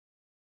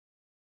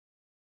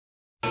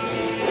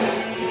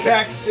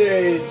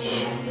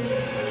Backstage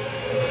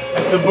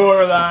at the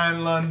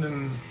Boderline,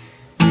 London.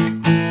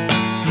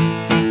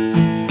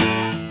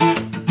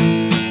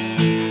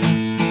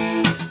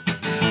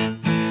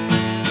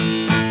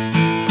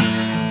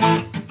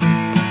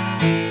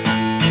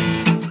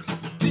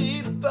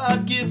 Deep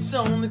pockets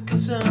only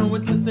concerned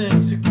with the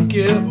things he could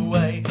give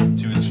away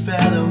to his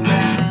fellow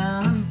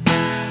man.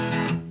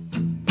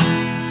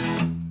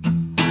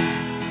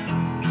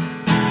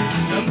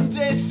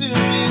 Someday soon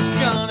he's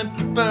gonna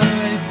be burned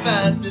when he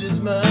finds that his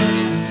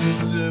money's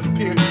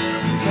disappeared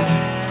from his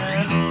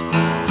hand.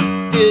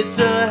 It's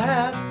a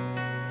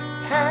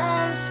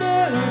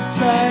haphazard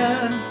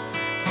plan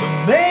for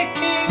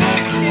making a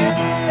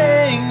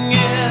killing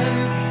in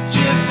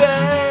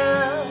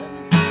Japan,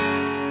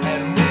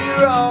 and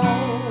we're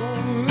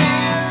all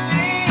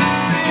merely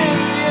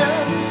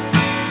minions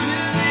to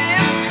the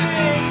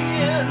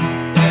opinions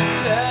that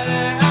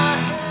fetter our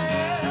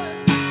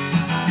hands.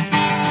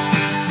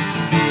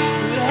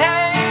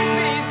 Hey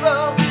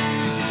people,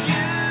 just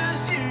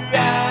use your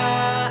eyes.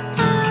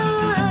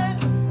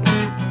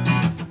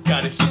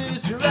 Gotta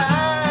use your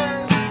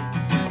eyes.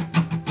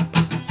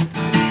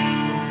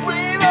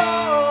 We've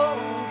all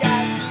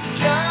got to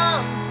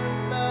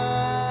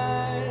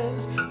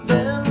compromise.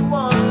 Then the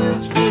one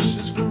that's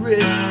vicious for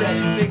riches that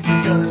he thinks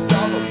he's gonna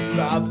solve all his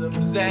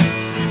problems and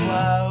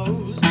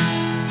close.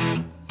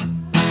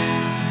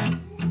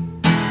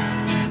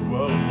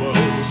 Whoa, whoa.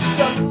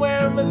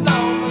 Somewhere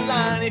along the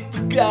line he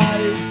forgot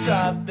his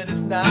job, that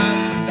it's not the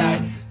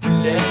night to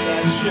let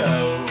that show.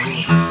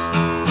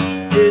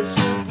 It's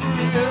a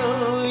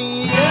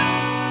brilliant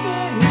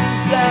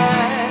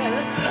design,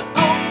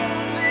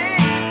 only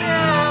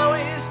now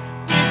he's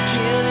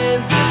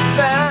beginning to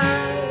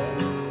find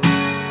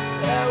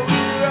that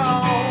we're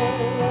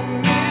all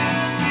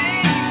merely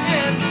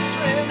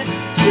answering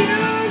to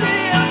the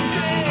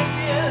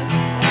opinions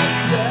that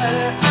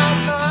clutter our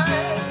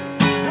minds.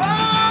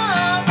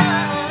 Our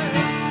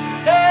minds.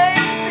 Hey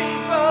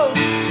people,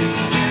 just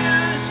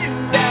use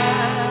your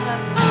eyes.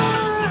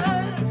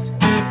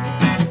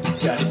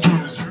 Gotta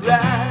use your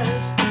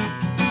eyes.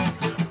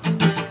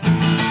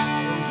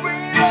 We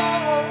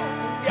all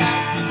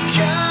got to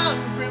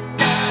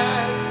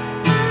compromise.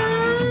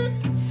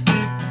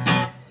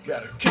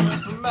 Gotta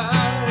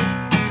compromise.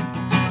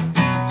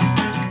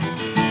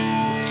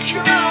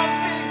 Come on,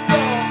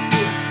 people,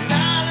 it's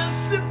not a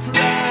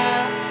surprise.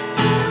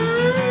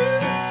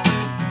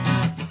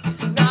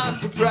 It's not a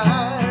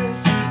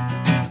surprise.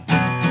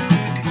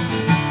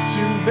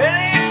 Too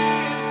many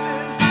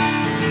excuses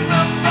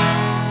from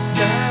both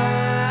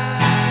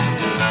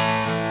sides.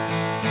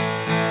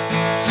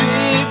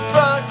 Deep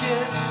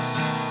pockets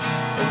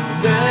and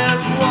then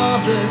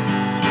wallets.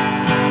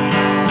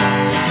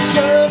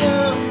 Turn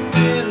them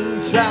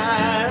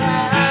inside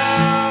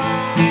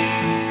out.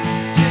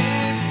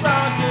 Deep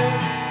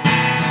pockets,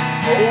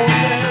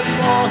 open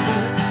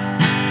wallets.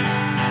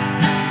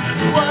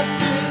 What's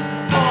it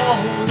all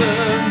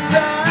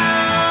about?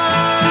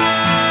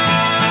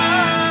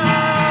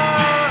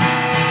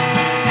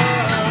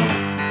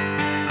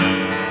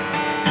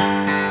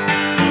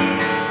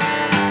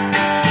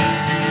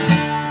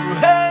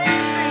 Hey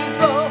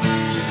people,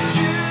 just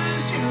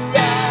use your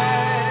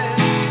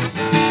eyes.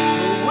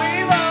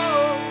 We've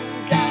all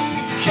got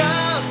to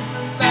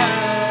compromise.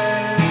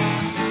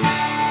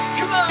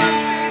 Come on,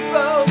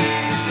 people,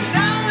 it's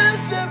not a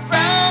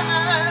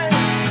surprise.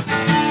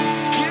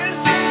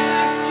 Excuses,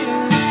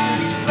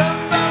 excuses from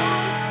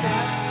both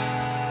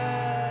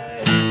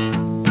sides.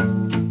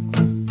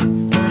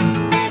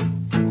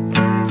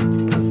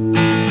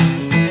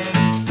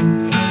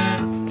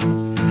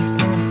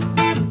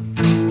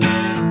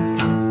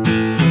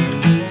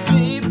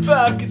 Deep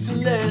pockets of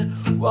lead,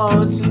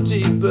 wallets and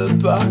deeper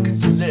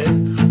pockets of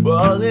lead.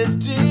 Wallets,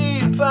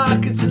 deep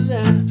pockets of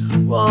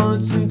lead,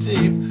 wallets and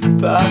deep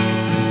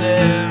pockets of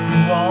lead.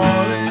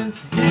 Wallets.